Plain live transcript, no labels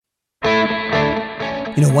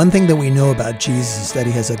You know, one thing that we know about Jesus is that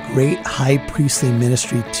he has a great high priestly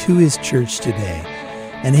ministry to his church today,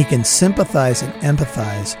 and he can sympathize and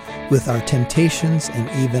empathize with our temptations and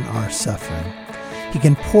even our suffering. He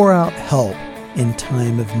can pour out help in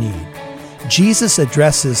time of need. Jesus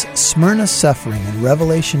addresses Smyrna's suffering in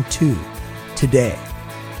Revelation 2 today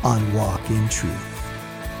on Walk in Truth.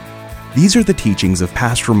 These are the teachings of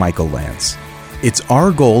Pastor Michael Lance. It's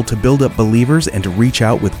our goal to build up believers and to reach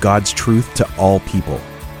out with God's truth to all people.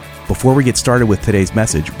 Before we get started with today's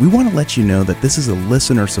message, we want to let you know that this is a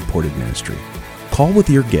listener-supported ministry. Call with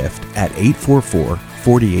your gift at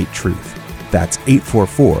 844-48-TRUTH. That's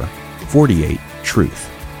 844-48-TRUTH.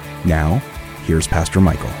 Now, here's Pastor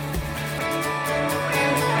Michael.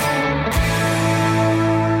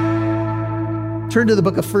 Turn to the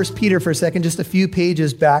book of 1 Peter for a second, just a few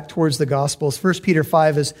pages back towards the Gospels. 1 Peter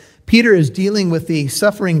 5, as Peter is dealing with the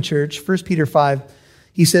suffering church, 1 Peter 5,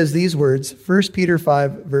 he says these words, 1 Peter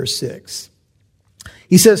 5, verse 6.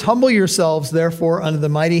 He says, "Humble yourselves, therefore, under the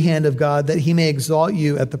mighty hand of God, that he may exalt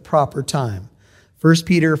you at the proper time." 1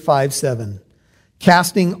 Peter 5, 7.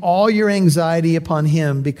 "Casting all your anxiety upon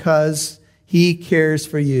him because he cares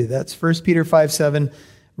for you." That's 1 Peter 5, 7,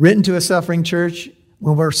 written to a suffering church.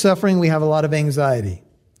 When we're suffering, we have a lot of anxiety.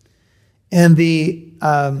 And the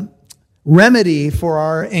remedy for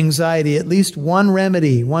our anxiety, at least one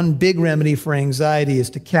remedy, one big remedy for anxiety, is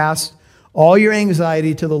to cast all your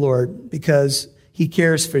anxiety to the Lord because he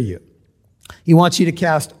cares for you. He wants you to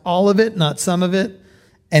cast all of it, not some of it.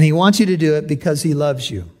 And he wants you to do it because he loves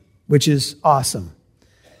you, which is awesome.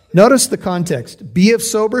 Notice the context. Be of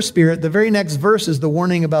sober spirit. The very next verse is the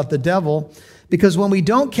warning about the devil. Because when we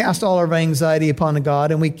don't cast all our anxiety upon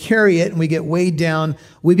God and we carry it and we get weighed down,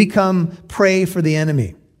 we become prey for the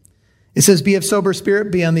enemy. It says, "Be of sober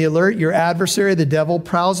spirit, be on the alert. Your adversary, the devil,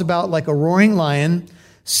 prowls about like a roaring lion,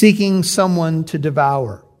 seeking someone to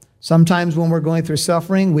devour." Sometimes when we're going through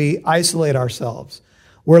suffering, we isolate ourselves.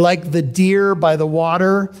 We're like the deer by the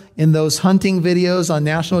water in those hunting videos on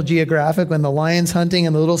National Geographic when the lion's hunting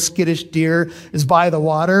and the little skittish deer is by the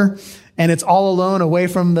water. And it's all alone away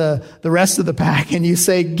from the rest of the pack. And you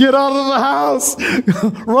say, "Get out of the house,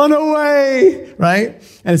 run away," right?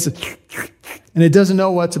 And it doesn't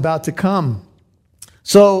know what's about to come.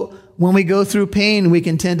 So when we go through pain, we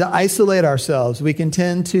can tend to isolate ourselves. We can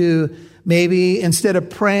tend to maybe instead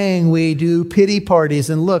of praying, we do pity parties.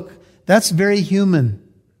 And look, that's very human.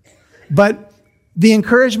 But the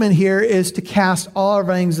encouragement here is to cast all of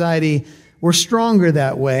our anxiety. We're stronger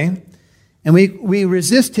that way. And we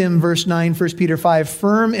resist him, verse 9, 1 Peter 5,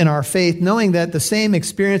 firm in our faith, knowing that the same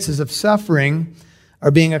experiences of suffering are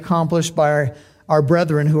being accomplished by our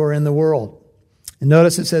brethren who are in the world. And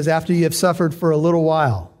notice it says, "After you have suffered for a little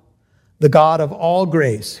while, the God of all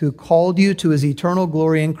grace, who called you to his eternal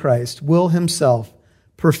glory in Christ, will himself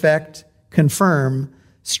perfect, confirm,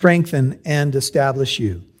 strengthen, and establish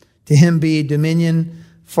you. To him be dominion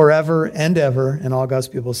forever and ever." And all God's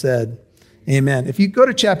people said, amen. If you go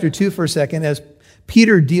to chapter 2 for a second, as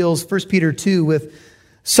Peter deals, 1 Peter 2, with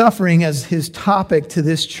suffering as his topic to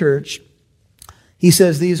this church, he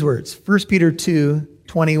says these words, 1 Peter 2,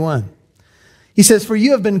 21. He says, "For you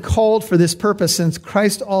have been called for this purpose, since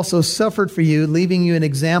Christ also suffered for you, leaving you an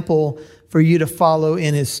example for you to follow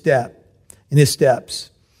in his steps.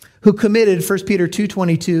 Who committed," 1 Peter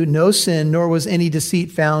 2:22, "no sin, nor was any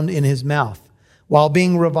deceit found in his mouth. While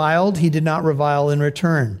being reviled, he did not revile in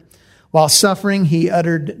return. While suffering, he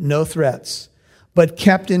uttered no threats, but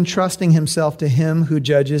kept entrusting himself to him who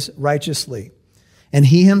judges righteously. And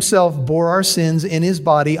he himself bore our sins in his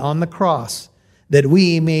body on the cross, that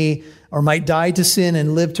we might die to sin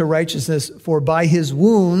and live to righteousness. For by his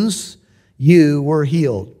wounds you were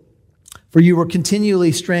healed. For you were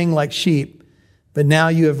continually straying like sheep, but now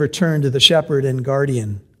you have returned to the shepherd and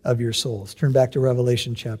guardian of your souls." Turn back to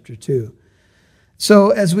Revelation chapter 2. So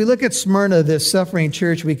as we look at Smyrna, this suffering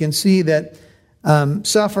church, we can see that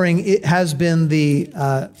suffering, it has been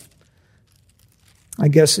I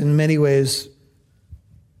guess in many ways,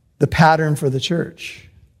 the pattern for the church.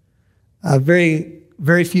 Very,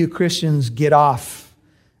 very few Christians get off.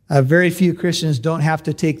 Very few Christians don't have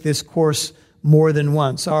to take this course more than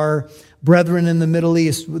once. Our brethren in the Middle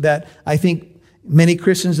East that I think many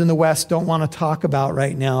Christians in the West don't want to talk about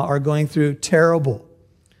right now are going through terrible,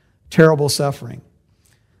 terrible suffering.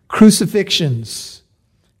 Crucifixions,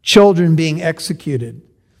 children being executed.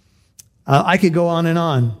 I could go on and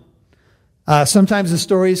on. Sometimes the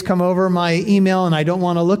stories come over my email and I don't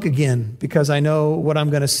want to look again because I know what I'm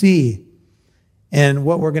going to see and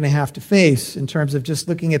what we're going to have to face in terms of just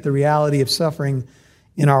looking at the reality of suffering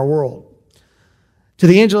in our world. To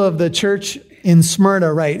the angel of the church In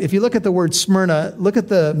Smyrna, right. If you look at the word Smyrna, look at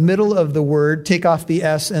the middle of the word, take off the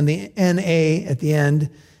S and the N-A at the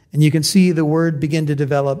end, and you can see the word begin to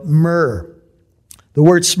develop, myrrh. The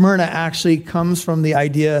word Smyrna actually comes from the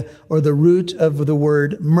idea or the root of the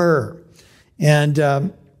word myrrh. And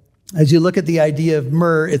as you look at the idea of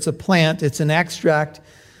myrrh, it's a plant, it's an extract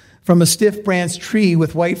from a stiff branched tree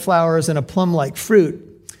with white flowers and a plum-like fruit.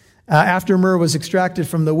 After myrrh was extracted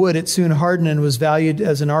from the wood, it soon hardened and was valued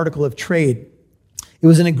as an article of trade. It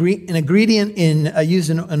was an ingredient used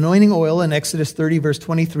in anointing oil in Exodus 30, verse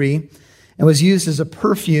 23, and was used as a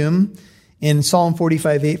perfume in Psalm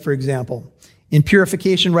 45:8, for example. In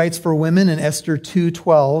purification rites for women in Esther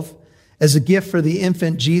 2:12, as a gift for the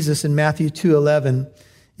infant Jesus in Matthew 2:11,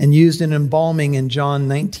 and used in embalming in John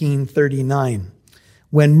 19:39.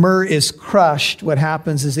 When myrrh is crushed, what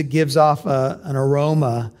happens is it gives off an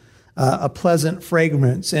aroma, a pleasant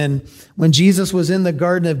fragrance. And when Jesus was in the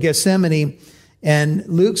Garden of Gethsemane, and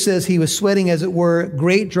Luke says he was sweating, as it were,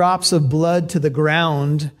 great drops of blood to the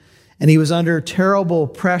ground, and he was under terrible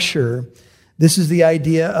pressure. This is the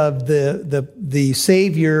idea of the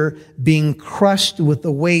Savior being crushed with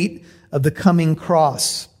the weight of the coming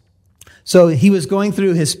cross. So he was going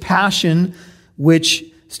through his passion, which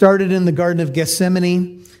started in the Garden of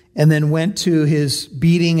Gethsemane, and then went to his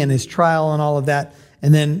beating and his trial and all of that,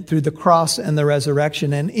 and then through the cross and the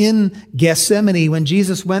resurrection. And in Gethsemane, when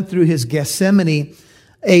Jesus went through his Gethsemane,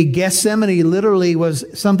 a Gethsemane literally was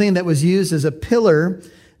something that was used as a pillar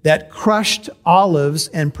that crushed olives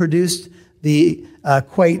and produced the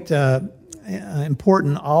quite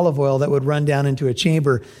important olive oil that would run down into a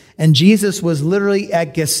chamber. And Jesus was literally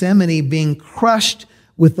at Gethsemane being crushed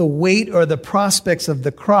with the weight or the prospects of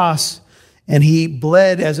the cross. And he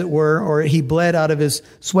bled, as it were, or he bled out of his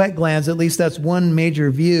sweat glands. At least that's one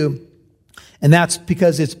major view. And that's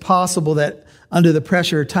because it's possible that under the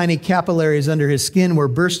pressure, tiny capillaries under his skin were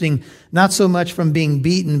bursting, not so much from being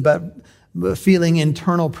beaten, but feeling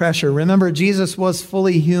internal pressure. Remember, Jesus was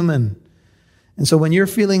fully human. And so when you're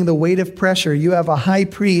feeling the weight of pressure, you have a high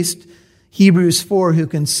priest, Hebrews 4, who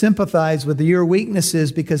can sympathize with your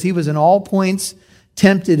weaknesses because he was in all points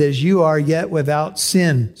tempted as you are, yet without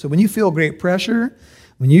sin. So when you feel great pressure,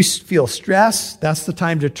 when you feel stress, that's the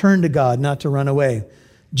time to turn to God, not to run away.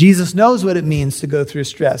 Jesus knows what it means to go through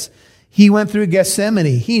stress. He went through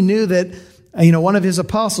Gethsemane. He knew that one of his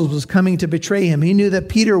apostles was coming to betray him. He knew that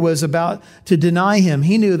Peter was about to deny him.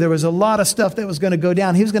 He knew there was a lot of stuff that was going to go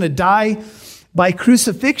down. He was going to die by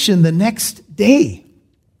crucifixion the next day.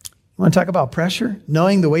 You want to talk about pressure?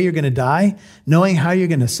 Knowing the way you're going to die? Knowing how you're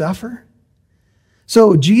going to suffer?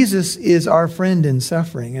 So Jesus is our friend in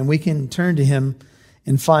suffering, and we can turn to him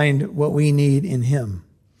and find what we need in him.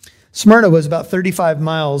 Smyrna was about 35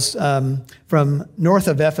 miles from north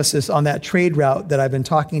of Ephesus on that trade route that I've been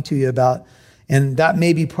talking to you about. And that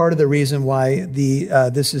may be part of the reason why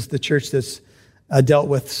this is the church that's dealt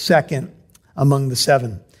with second among the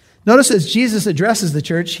seven. Notice as Jesus addresses the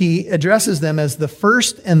church, he addresses them as the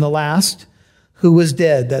first and the last who was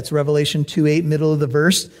dead. That's Revelation 2:8, middle of the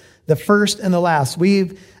verse. The first and the last.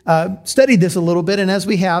 We've studied this a little bit, and as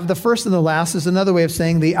we have, the first and the last is another way of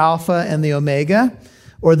saying the Alpha and the Omega,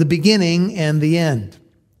 or the beginning and the end.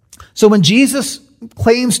 So when Jesus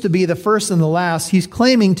claims to be the first and the last, he's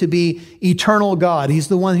claiming to be eternal God. He's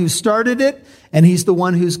the one who started it, and he's the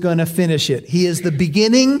one who's going to finish it. He is the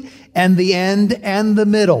beginning and the end and the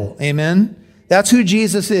middle. Amen? That's who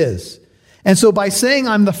Jesus is. And so by saying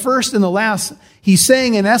I'm the first and the last, he's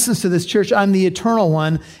saying in essence to this church, I'm the eternal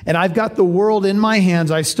one, and I've got the world in my hands.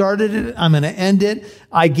 I started it. I'm going to end it.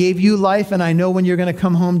 I gave you life, and I know when you're going to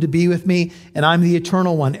come home to be with me, and I'm the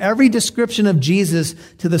eternal one. Every description of Jesus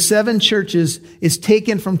to the seven churches is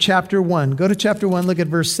taken from chapter 1. Go to chapter 1, look at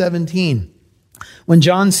verse 17. When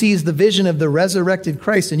John sees the vision of the resurrected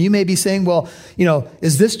Christ, and you may be saying, well,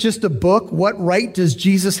 is this just a book? What right does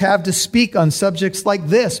Jesus have to speak on subjects like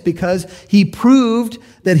this? Because he proved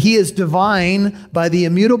that he is divine by the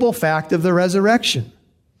immutable fact of the resurrection.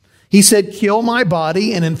 He said, kill my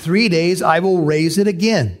body, and in 3 days I will raise it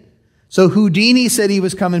again. So Houdini said he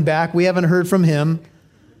was coming back. We haven't heard from him.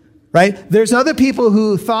 Right? There's other people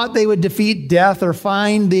who thought they would defeat death or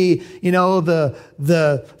find the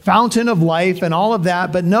fountain of life and all of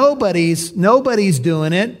that, but nobody's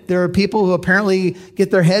doing it. There are people who apparently get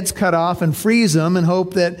their heads cut off and freeze them and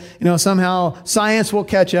hope that, somehow science will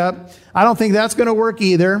catch up. I don't think that's going to work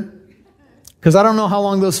either, because I don't know how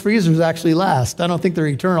long those freezers actually last. I don't think they're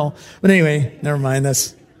eternal. But anyway, never mind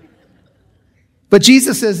this. But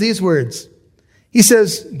Jesus says these words. He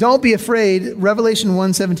says, don't be afraid. Revelation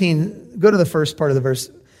 1:17, go to the first part of the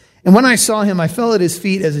verse. And when I saw him, I fell at his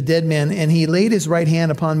feet as a dead man, and he laid his right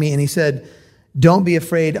hand upon me, and he said, Don't be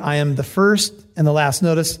afraid. I am the first and the last.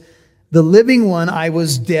 Notice, the living one, I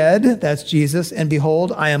was dead, that's Jesus, and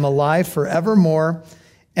behold, I am alive forevermore,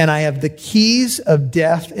 and I have the keys of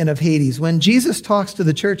death and of Hades. When Jesus talks to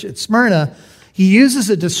the church at Smyrna, he uses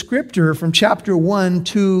a descriptor from chapter 1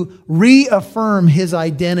 to reaffirm his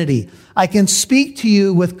identity. I can speak to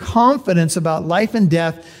you with confidence about life and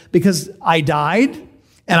death because I died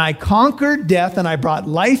and I conquered death and I brought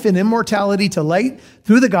life and immortality to light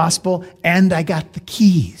through the gospel, and I got the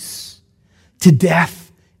keys to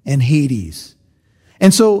death and Hades.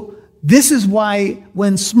 And so this is why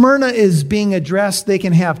when Smyrna is being addressed, they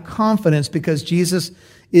can have confidence because Jesus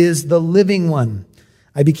is the living one.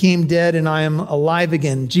 I became dead and I am alive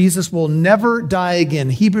again. Jesus will never die again.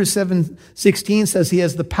 Hebrews 7:16 says he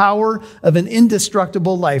has the power of an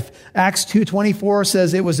indestructible life. Acts 2:24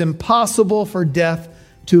 says it was impossible for death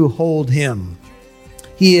to hold him.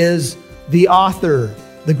 He is the author.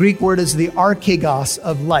 The Greek word is the archegos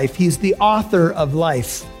of life. He's the author of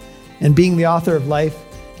life. And being the author of life,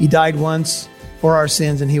 he died once for our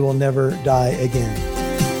sins and he will never die again.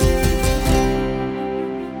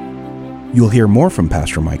 You'll hear more from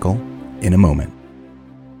Pastor Michael in a moment.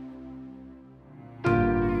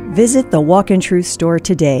 Visit the Walk in Truth store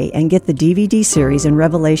today and get the DVD series in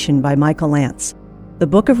Revelation by Michael Lance. The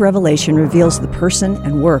book of Revelation reveals the person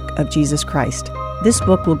and work of Jesus Christ. This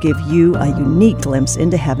book will give you a unique glimpse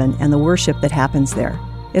into heaven and the worship that happens there.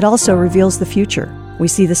 It also reveals the future. We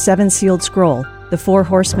see the 7-sealed scroll, the 4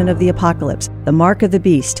 horsemen of the apocalypse, the mark of the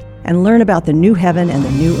beast, and learn about the new heaven and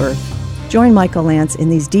the new earth. Join Michael Lance in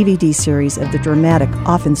these DVD series of the dramatic,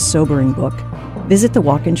 often sobering book. Visit the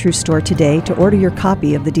Walk in Truth store today to order your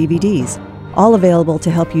copy of the DVDs, all available to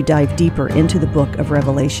help you dive deeper into the book of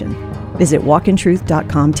Revelation. Visit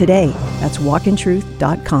walkintruth.com today. That's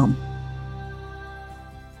walkintruth.com.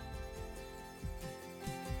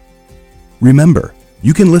 Remember,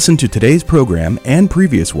 you can listen to today's program and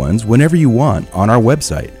previous ones whenever you want on our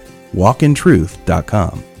website,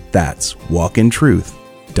 walkintruth.com. That's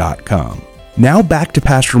walkintruth.com. Now back to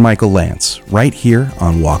Pastor Michael Lance, right here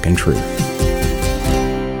on Walk in Truth.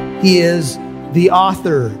 He is the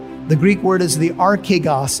author. The Greek word is the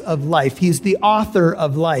archegos of life. He's the author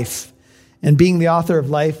of life. And being the author of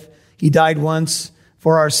life, he died once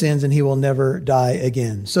for our sins and he will never die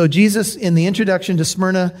again. So Jesus, in the introduction to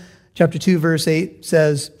Smyrna, chapter 2, verse 8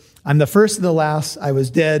 says, I'm the first and the last. I was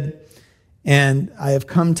dead and I have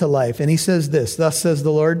come to life. And he says this, thus says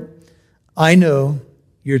the Lord, I know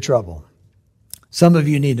your trouble. Some of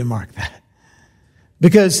you need to mark that.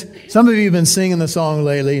 Because some of you have been singing the song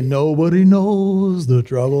lately, nobody knows the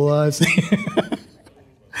trouble I see.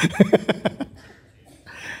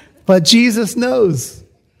 But Jesus knows.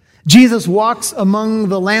 Jesus walks among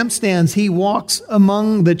the lampstands. He walks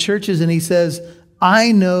among the churches and he says,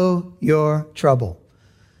 I know your trouble.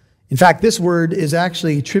 In fact, this word is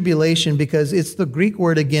actually tribulation because it's the Greek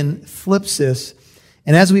word again, thlipsis.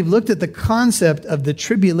 And as we've looked at the concept of the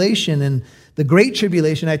tribulation and the Great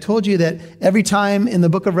Tribulation, I told you that every time in the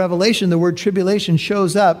book of Revelation the word tribulation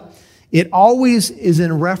shows up, it always is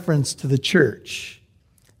in reference to the church.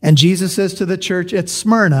 And Jesus says to the church at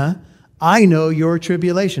Smyrna, I know your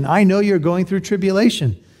tribulation. I know you're going through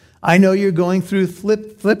tribulation. I know you're going through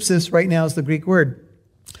thlipsis right now is the Greek word.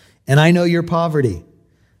 And I know your poverty,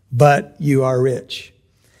 but you are rich.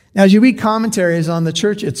 Now, as you read commentaries on the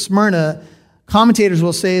church at Smyrna, commentators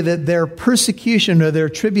will say that their persecution or their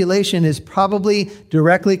tribulation is probably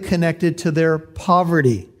directly connected to their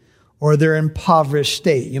poverty or their impoverished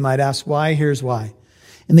state. You might ask why? Here's why.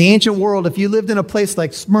 In the ancient world, if you lived in a place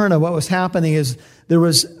like Smyrna, what was happening is there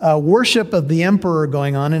was a worship of the emperor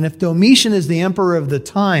going on. And if Domitian is the emperor of the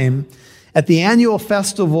time, at the annual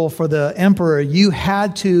festival for the emperor, you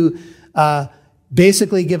had to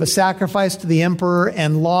basically give a sacrifice to the emperor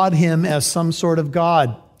and laud him as some sort of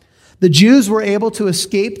god. The Jews were able to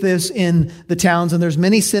escape this in the towns, and there's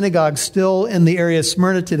many synagogues still in the area of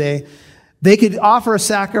Smyrna today. They could offer a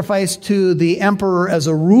sacrifice to the emperor as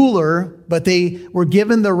a ruler, but they were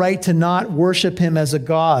given the right to not worship him as a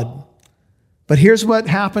god. But here's what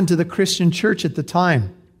happened to the Christian church at the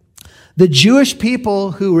time. The Jewish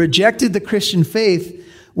people who rejected the Christian faith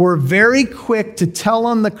were very quick to tell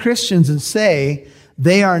on the Christians and say,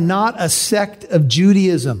 they are not a sect of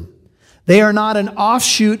Judaism. They are not an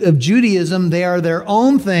offshoot of Judaism. They are their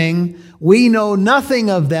own thing. We know nothing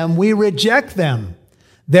of them. We reject them.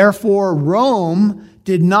 Therefore, Rome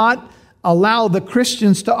did not allow the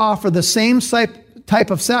Christians to offer the same type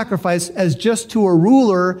of sacrifice as just to a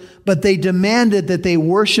ruler, but they demanded that they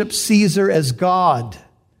worship Caesar as God.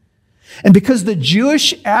 And because the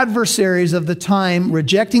Jewish adversaries of the time,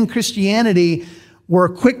 rejecting Christianity, were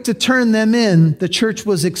quick to turn them in, the church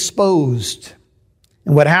was exposed.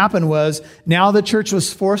 And what happened was, now the church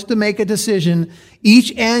was forced to make a decision.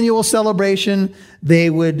 Each annual celebration, they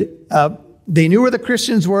knew where the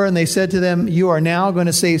Christians were, and they said to them, you are now going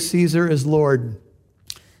to say Caesar is Lord.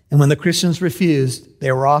 And when the Christians refused,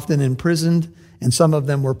 they were often imprisoned, and some of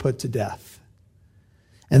them were put to death.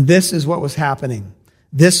 And this is what was happening.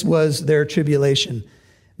 This was their tribulation.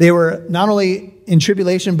 They were not only in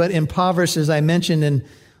tribulation, but impoverished, as I mentioned. And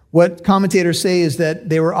what commentators say is that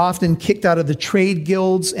they were often kicked out of the trade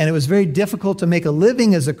guilds, and it was very difficult to make a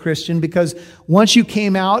living as a Christian, because once you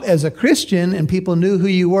came out as a Christian and people knew who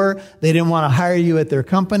you were, they didn't want to hire you at their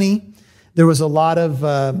company. There was a lot of,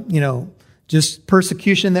 just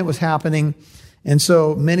persecution that was happening. And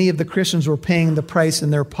so many of the Christians were paying the price in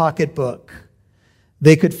their pocketbook.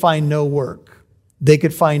 They could find no work. They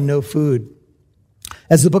could find no food.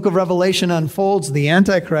 As the book of Revelation unfolds, the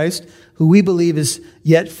Antichrist, who we believe is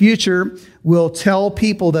yet future, will tell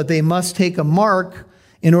people that they must take a mark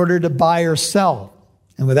in order to buy or sell.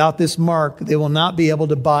 And without this mark, they will not be able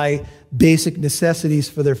to buy basic necessities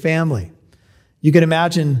for their family. You can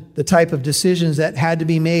imagine the type of decisions that had to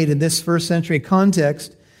be made in this first century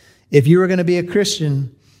context. If you were going to be a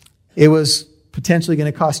Christian, it was potentially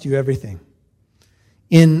going to cost you everything.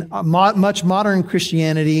 In much modern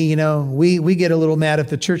Christianity, we get a little mad if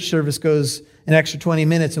the church service goes an extra 20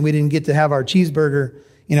 minutes and we didn't get to have our cheeseburger,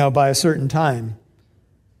 by a certain time.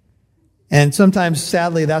 And sometimes,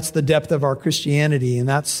 sadly, that's the depth of our Christianity, and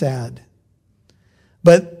that's sad.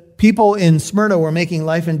 But people in Smyrna were making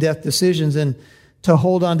life and death decisions, and to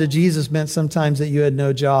hold on to Jesus meant sometimes that you had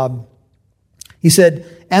no job. He said,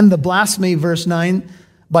 and the blasphemy, verse 9,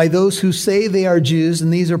 by those who say they are Jews,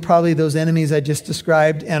 and these are probably those enemies I just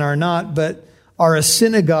described and are not, but are a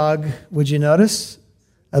synagogue, would you notice,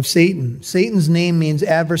 of Satan. Satan's name means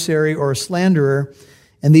adversary or slanderer,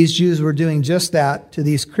 and these Jews were doing just that to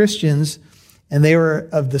these Christians, and they were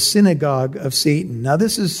of the synagogue of Satan. Now,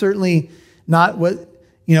 this is certainly not what,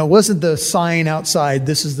 wasn't the sign outside,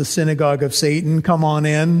 this is the synagogue of Satan, come on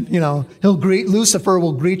in. Lucifer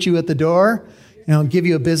will greet you at the door. Give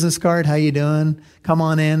you a business card. How you doing? Come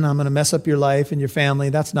on in. I'm going to mess up your life and your family.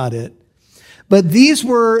 That's not it. But these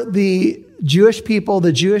were the Jewish people,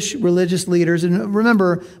 the Jewish religious leaders. And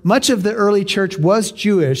remember, much of the early church was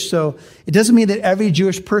Jewish. So it doesn't mean that every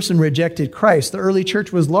Jewish person rejected Christ. The early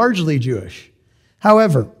church was largely Jewish.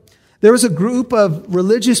 However, there was a group of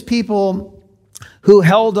religious people who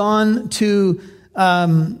held on to,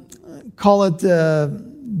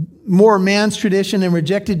 more man's tradition and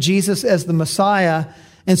rejected Jesus as the Messiah.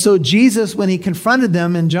 And so Jesus, when he confronted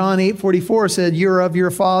them in John 8:44, said, you're of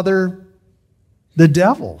your father, the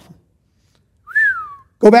devil.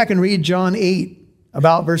 Go back and read John 8,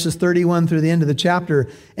 about verses 31 through the end of the chapter.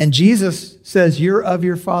 And Jesus says, you're of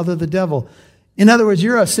your father, the devil. In other words,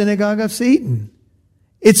 you're a synagogue of Satan.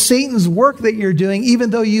 It's Satan's work that you're doing,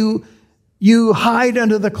 even though you hide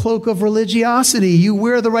under the cloak of religiosity. You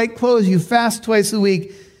wear the right clothes. You fast twice a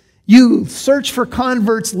week. You search for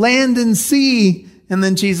converts, land and sea. And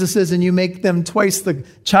then Jesus says, and you make them twice the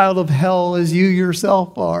child of hell as you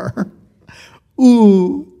yourself are.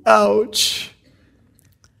 Ooh, ouch.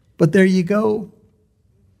 But there you go.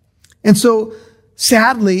 And so,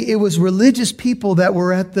 sadly, it was religious people that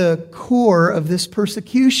were at the core of this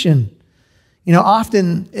persecution.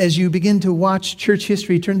 Often as you begin to watch church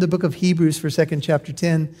history, turn to the book of Hebrews for 2nd chapter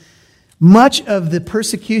 10, much of the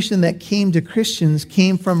persecution that came to Christians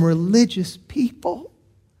came from religious people.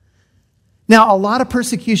 Now, a lot of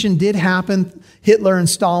persecution did happen, Hitler and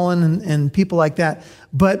Stalin and people like that.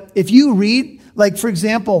 But if you read, for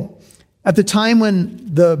example, at the time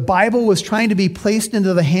when the Bible was trying to be placed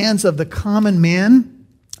into the hands of the common man,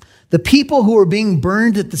 the people who were being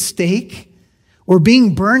burned at the stake were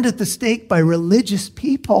being burned at the stake by religious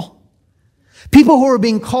people. People who were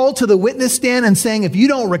being called to the witness stand and saying, if you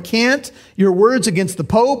don't recant your words against the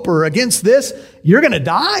Pope or against this, you're going to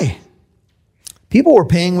die. People were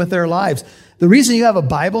paying with their lives. The reason you have a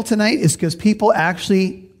Bible tonight is because people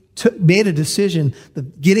actually made a decision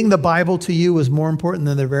that getting the Bible to you was more important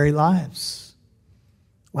than their very lives.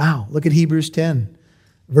 Wow, look at Hebrews 10,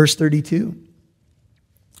 verse 32.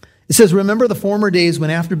 It says, remember the former days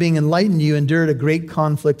when after being enlightened you endured a great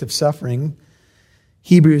conflict of suffering.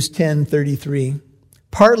 Hebrews 10:33.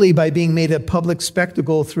 Partly by being made a public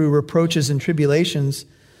spectacle through reproaches and tribulations,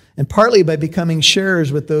 and partly by becoming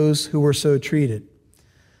sharers with those who were so treated.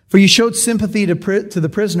 For you showed sympathy to the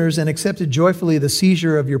prisoners and accepted joyfully the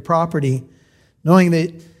seizure of your property, knowing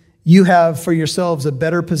that you have for yourselves a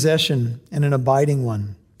better possession and an abiding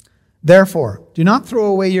one. Therefore, do not throw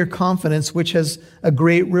away your confidence, which has a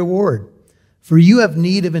great reward. For you have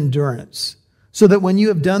need of endurance, so that when you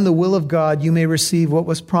have done the will of God, you may receive what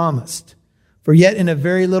was promised. For yet in a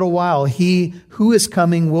very little while, he who is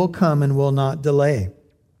coming will come and will not delay.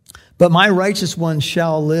 But my righteous one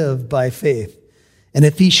shall live by faith. And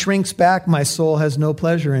if he shrinks back, my soul has no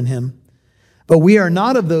pleasure in him. But we are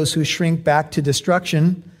not of those who shrink back to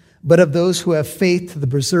destruction, but of those who have faith to the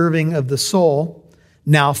preserving of the soul.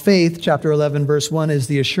 Now faith, chapter 11, verse 1, is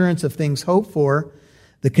the assurance of things hoped for,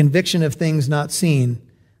 the conviction of things not seen.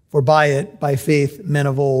 For by it, by faith, men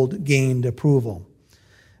of old gained approval.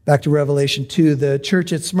 Back to Revelation 2, the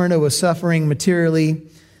church at Smyrna was suffering materially,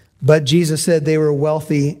 but Jesus said they were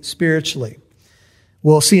wealthy spiritually.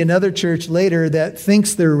 We'll see another church later that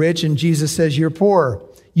thinks they're rich, and Jesus says, you're poor.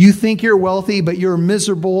 You think you're wealthy, but you're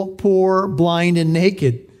miserable, poor, blind, and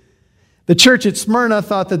naked. The church at Smyrna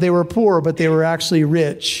thought that they were poor, but they were actually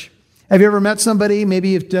rich. Have you ever met somebody, maybe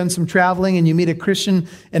you've done some traveling, and you meet a Christian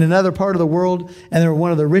in another part of the world, and they're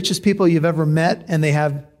one of the richest people you've ever met, and they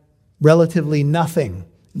have relatively nothing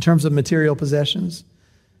in terms of material possessions?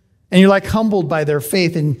 And you're like humbled by their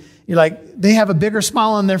faith, and you're like, they have a bigger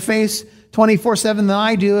smile on their face 24/7 than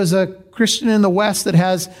I do as a Christian in the West that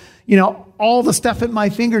has, all the stuff at my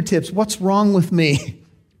fingertips. What's wrong with me?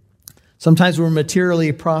 Sometimes we're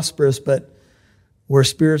materially prosperous, but we're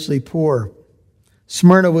spiritually poor.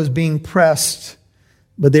 Smyrna was being pressed,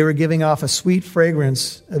 but they were giving off a sweet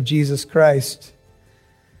fragrance of Jesus Christ.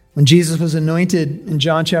 When Jesus was anointed in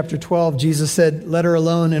John chapter 12, Jesus said, let her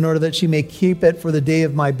alone in order that she may keep it for the day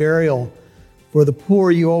of my burial. For the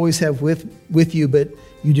poor you always have with you, but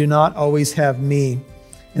you do not always have me.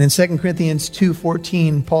 And in 2 Corinthians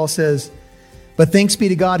 2:14, Paul says, but thanks be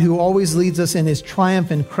to God who always leads us in his triumph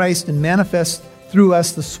in Christ and manifests through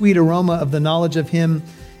us the sweet aroma of the knowledge of him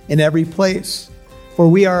in every place. For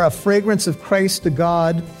we are a fragrance of Christ to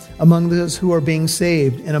God among those who are being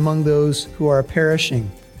saved and among those who are perishing.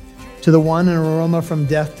 To the one, an aroma from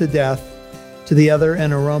death to death, to the other,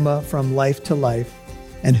 an aroma from life to life.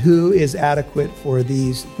 And who is adequate for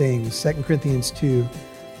these things? 2 Corinthians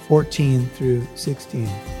 2:14 through 16.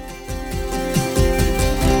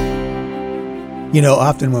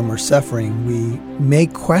 Often when we're suffering, we may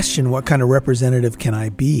question what kind of representative can I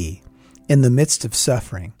be in the midst of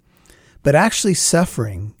suffering. But actually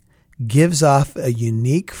suffering gives off a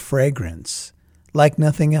unique fragrance like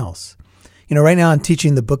nothing else. Right now I'm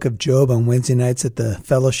teaching the book of Job on Wednesday nights at the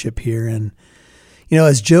fellowship here. And,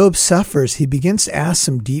 as Job suffers, he begins to ask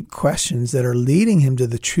some deep questions that are leading him to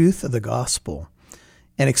the truth of the gospel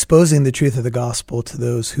and exposing the truth of the gospel to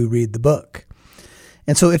those who read the book.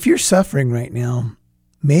 And so if you're suffering right now,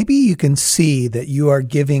 maybe you can see that you are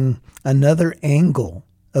giving another angle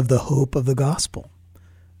of the hope of the gospel.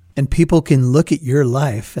 And people can look at your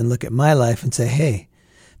life and look at my life and say, hey,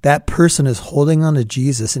 that person is holding on to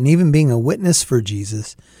Jesus and even being a witness for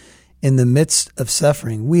Jesus in the midst of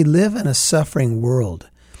suffering. We live in a suffering world.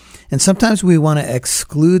 And sometimes we want to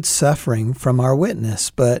exclude suffering from our witness.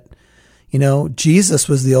 But, Jesus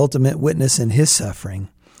was the ultimate witness in his suffering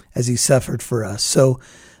as he suffered for us. So,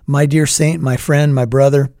 my dear saint, my friend, my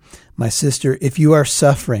brother, my sister, if you are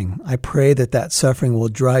suffering, I pray that that suffering will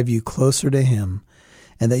drive you closer to him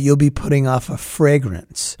and that you'll be putting off a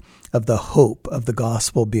fragrance of the hope of the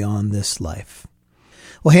gospel beyond this life.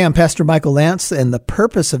 Well, hey, I'm Pastor Michael Lance, and the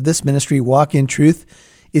purpose of this ministry, Walk in Truth,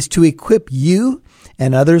 is to equip you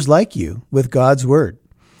and others like you with God's Word.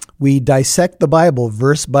 We dissect the Bible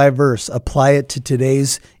verse by verse, apply it to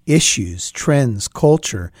today's issues, trends,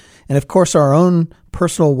 culture, and of course our own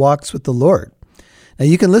personal walks with the Lord. Now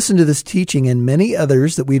you can listen to this teaching and many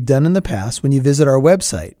others that we've done in the past when you visit our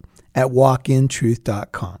website at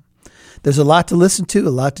walkintruth.com. There's a lot to listen to, a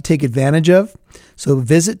lot to take advantage of, so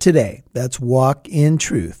visit today. That's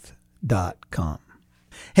walkintruth.com.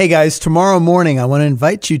 Hey guys, tomorrow morning I want to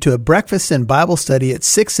invite you to a breakfast and Bible study at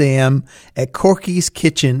 6 a.m. at Corky's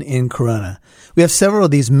Kitchen in Corona. We have several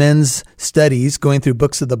of these men's studies going through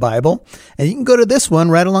books of the Bible, and you can go to this one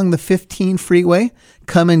right along the 15 freeway.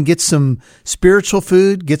 Come and get some spiritual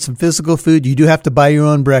food, get some physical food. You do have to buy your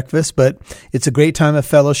own breakfast, but it's a great time of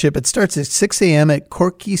fellowship. It starts at 6 a.m. at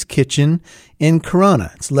Corky's Kitchen in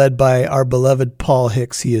Corona. It's led by our beloved Paul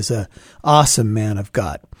Hicks. He is an awesome man of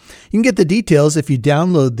God. You can get the details if you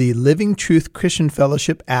download the Living Truth Christian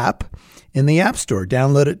Fellowship app in the App Store.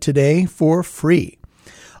 Download it today for free.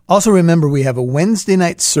 Also remember, we have a Wednesday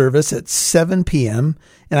night service at 7 p.m.,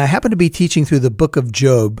 and I happen to be teaching through the book of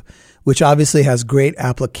Job, which obviously has great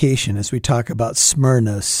application as we talk about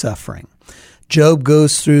Smyrna's suffering. Job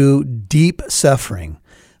goes through deep suffering,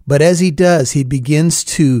 but as he does, he begins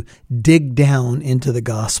to dig down into the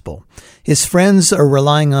gospel. His friends are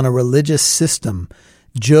relying on a religious system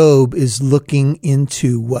Job is looking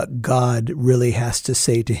into what God really has to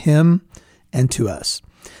say to him and to us.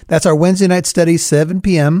 That's our Wednesday night study, 7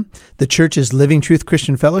 p.m. The church is Living Truth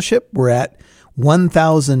Christian Fellowship. We're at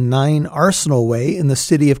 1009 Arsenal Way in the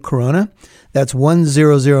city of Corona. That's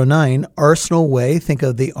 1009 Arsenal Way. Think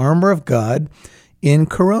of the armor of God in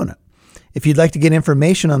Corona. If you'd like to get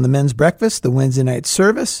information on the men's breakfast, the Wednesday night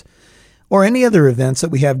service, or any other events that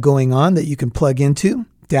we have going on that you can plug into,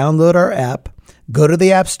 download our app, go to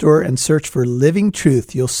the App Store and search for Living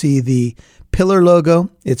Truth. You'll see the pillar logo.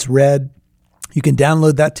 It's red. You can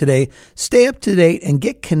download that today. Stay up to date and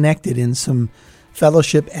get connected in some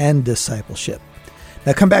fellowship and discipleship.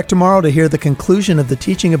 Now come back tomorrow to hear the conclusion of the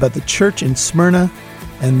teaching about the church in Smyrna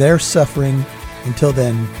and their suffering. Until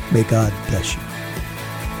then, may God bless you.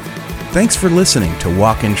 Thanks for listening to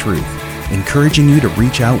Walk in Truth, encouraging you to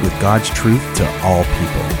reach out with God's truth to all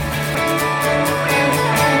people.